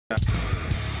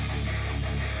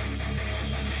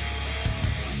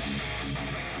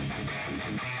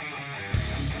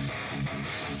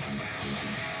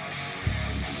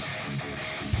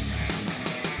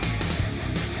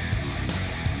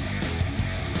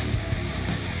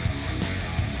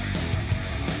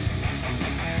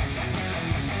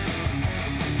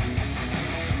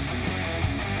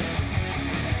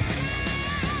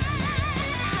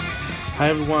Hi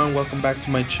everyone, welcome back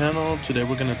to my channel. Today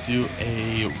we're gonna do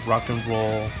a rock and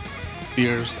roll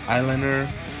fierce eyeliner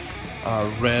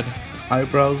red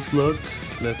eyebrows look.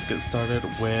 Let's get started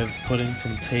with putting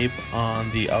some tape on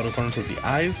the outer corners of the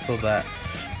eyes so that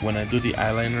when I do the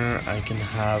eyeliner I can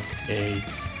have a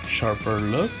sharper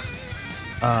look.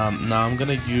 Now I'm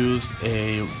gonna use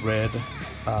a red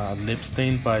lip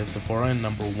stain by Sephora in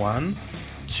 #1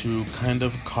 to kind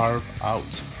of carve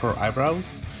out her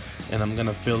eyebrows, and I'm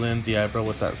gonna fill in the eyebrow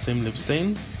with that same lip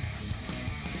stain.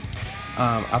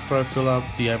 After I fill out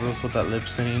the eyebrows with that lip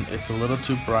stain, it's a little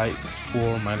too bright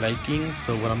for my liking,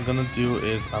 so what I'm gonna do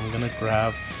is I'm gonna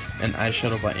grab an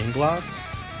eyeshadow by Inglot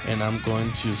and I'm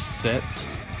going to set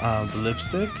the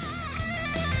lipstick.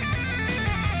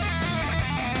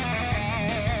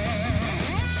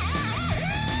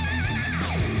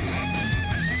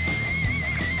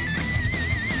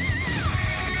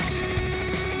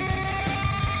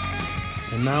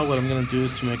 And now what I'm going to do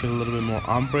is to make it a little bit more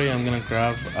ombre, I'm going to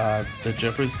grab the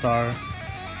Jeffree Star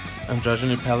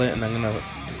Androgyny palette and I'm going to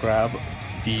grab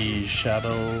the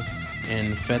shadow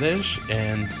in Fetish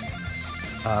and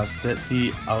set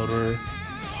the outer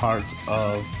part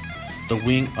of the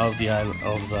wing of the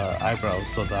eyebrow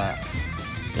so that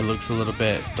it looks a little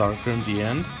bit darker in the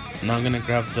end. Now I'm going to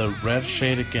grab the red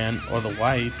shade again, or the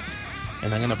white,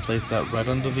 and I'm going to place that right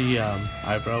under the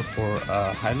eyebrow for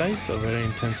highlights, a very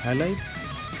intense highlights.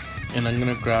 And I'm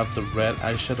going to grab the red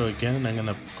eyeshadow again and I'm going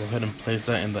to go ahead and place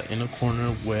that in the inner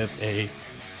corner with a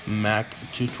MAC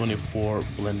 224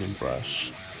 blending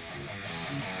brush.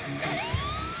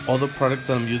 All the products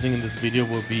that I'm using in this video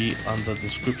will be on the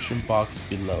description box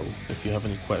below if you have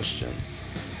any questions.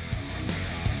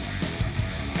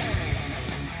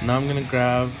 Now I'm going to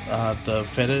grab the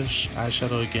Fetish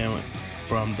eyeshadow again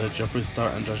from the Jeffree Star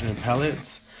Androgyny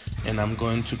palettes, and I'm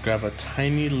going to grab a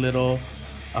tiny little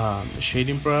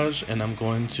shading brush and I'm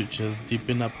going to just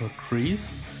deepen up her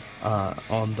crease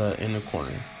on the inner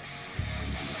corner.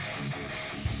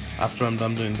 After I'm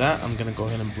done doing that, I'm going to go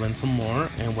ahead and blend some more,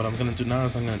 and what I'm going to do now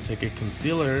is I'm going to take a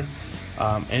concealer,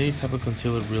 any type of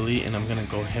concealer really, and I'm going to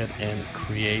go ahead and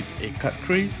create a cut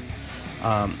crease.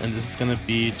 And this is going to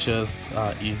be just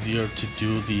easier to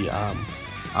do the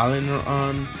eyeliner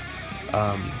on.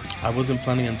 I wasn't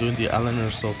planning on doing the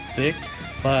eyeliner so thick,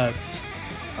 but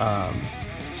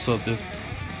so this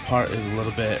part is a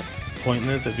little bit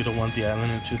pointless if you don't want the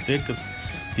eyeliner too thick, because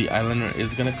the eyeliner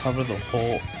is going to cover the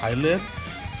whole eyelid.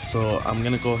 So I'm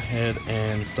going to go ahead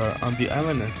and start on the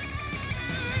eyeliner.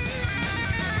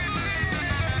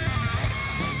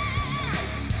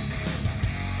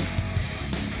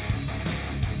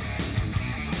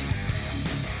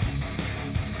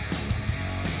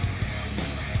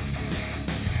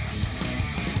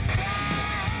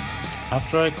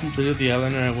 After I completed the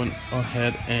eyeliner, I went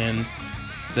ahead and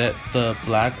set the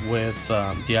black with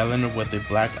the eyeliner with a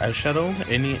black eyeshadow.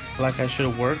 Any black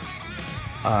eyeshadow works,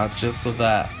 just so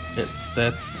that it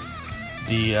sets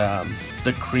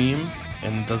the cream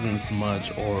and doesn't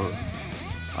smudge or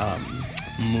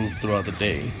move throughout the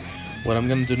day. What I'm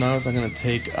gonna do now is I'm gonna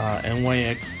take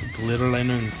NYX Glitter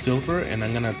liner in silver and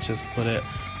I'm gonna just put it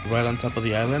right on top of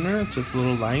the eyeliner, just a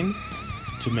little line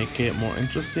to make it more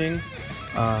interesting.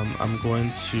 I'm going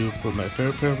to put my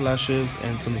favorite pair of lashes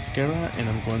and some mascara, and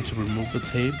I'm going to remove the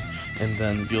tape, and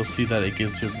then you'll see that it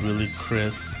gives you a really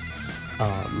crisp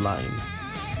line.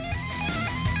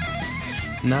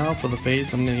 Now for the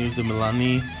face, I'm going to use the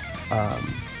MILANI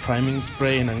priming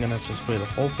spray, and I'm going to just spray the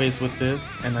whole face with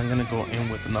this, and I'm going to go in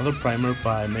with another primer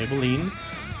by Maybelline,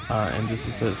 and this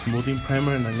is a smoothing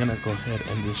primer, and I'm going to go ahead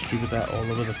and distribute that all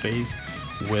over the face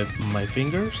with my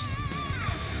fingers.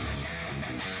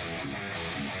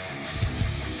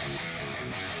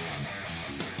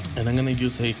 And I'm gonna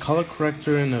use a color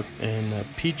corrector in a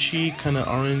peachy kind of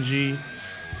orangey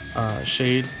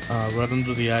shade right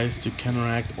under the eyes to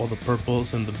counteract all the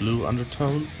purples and the blue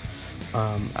undertones.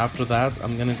 After that,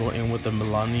 I'm gonna go in with the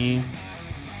MILANI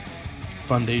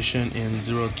foundation in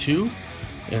 02,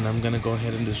 and I'm gonna go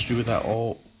ahead and distribute that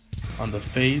all on the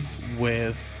face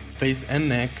and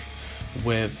neck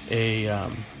with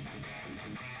a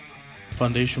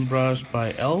foundation brush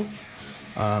by e.l.f.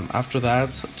 After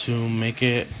that, to make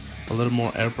it a little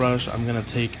more airbrush, I'm going to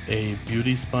take a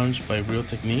beauty sponge by Real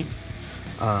Techniques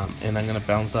and I'm going to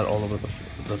bounce that all over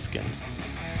the skin.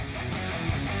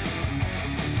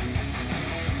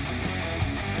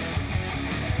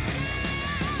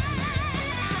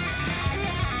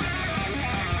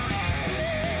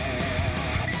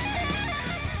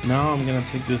 Now I'm going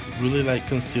to take this really light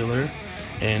concealer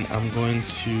and I'm going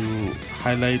to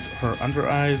highlight her under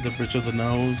eyes, the bridge of the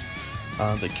nose,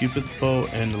 the cupid's bow,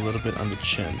 and a little bit on the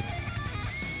chin.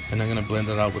 and I'm gonna blend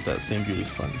it out with that same beauty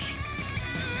sponge.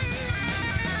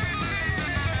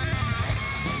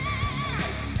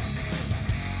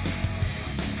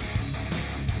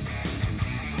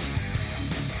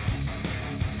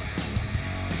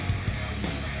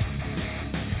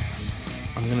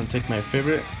 I'm gonna take my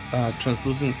favorite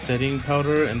translucent setting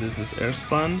powder, and this is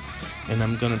Airspun, and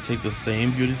I'm gonna take the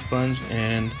same beauty sponge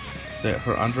and set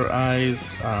her under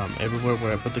eyes, everywhere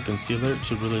where I put the concealer,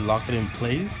 to really lock it in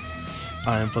place.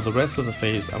 And for the rest of the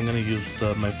face, I'm gonna use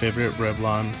my favorite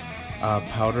Revlon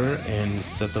powder and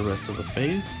set the rest of the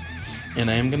face. And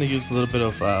I am gonna use a little bit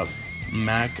of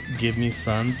MAC Give Me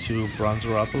Sun to bronze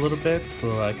her up a little bit so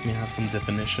I can have some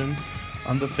definition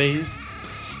on the face.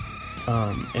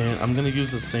 And I'm gonna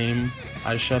use the same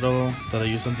eyeshadow that I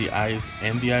use on the eyes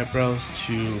and the eyebrows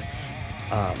to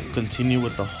continue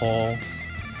with the whole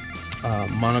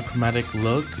monochromatic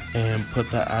look and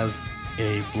put that as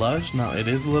a blush. Now it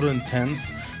is a little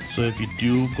intense, so if you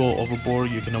do go overboard,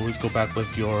 you can always go back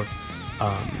with your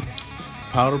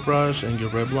powder brush and your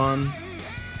Revlon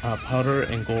powder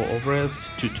and go over it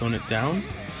to tone it down.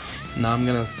 Now I'm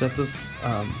gonna set this,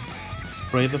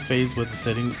 spray the face with the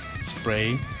setting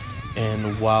spray,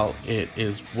 and while it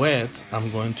is wet,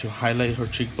 I'm going to highlight her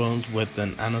cheekbones with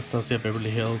an Anastasia Beverly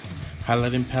Hills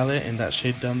highlighting palette in that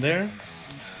shade down there,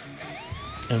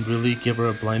 and really give her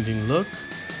a blinding look.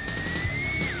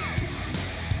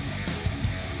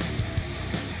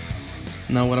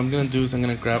 Now what I'm going to do is I'm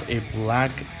going to grab a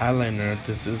black eyeliner.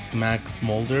 This is MAC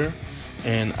Smolder,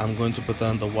 and I'm going to put that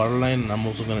on the waterline, and I'm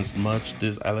also going to smudge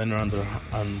this eyeliner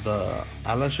on the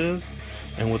eyelashes.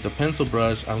 And with the pencil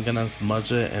brush, I'm going to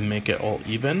smudge it and make it all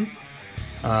even.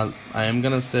 I am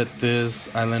going to set this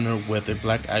eyeliner with a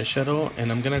black eyeshadow,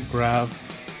 and I'm going to grab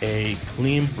a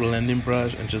clean blending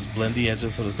brush and just blend the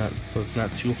edges so it's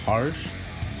not too harsh.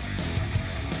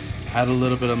 Add a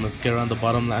little bit of mascara on the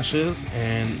bottom lashes,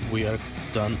 and we are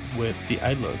done with the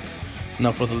eye look.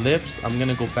 Now for the lips, I'm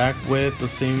gonna go back with the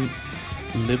same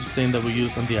lip stain that we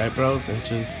used on the eyebrows and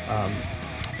just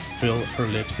fill her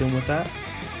lips in with that.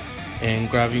 And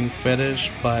grabbing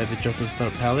Fetish by the Jeffree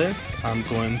Star palettes, I'm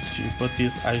going to put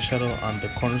this eyeshadow on the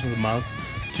corners of the mouth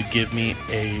to give me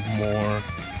a more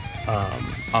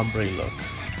ombre look.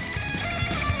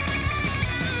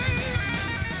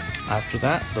 After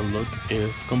that, the look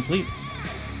is complete.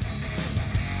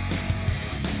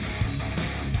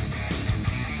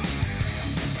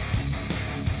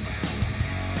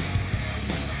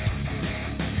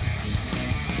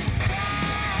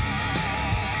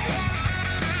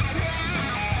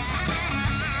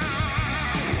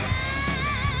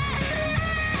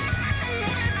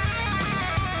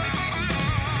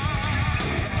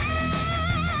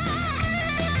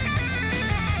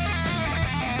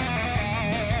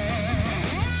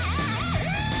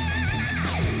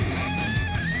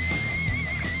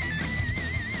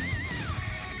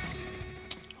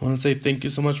 I want to say thank you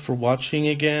so much for watching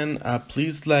again.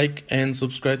 Please like and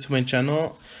subscribe to my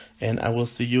channel, and I will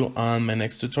see you on my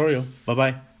next tutorial. Bye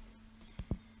bye.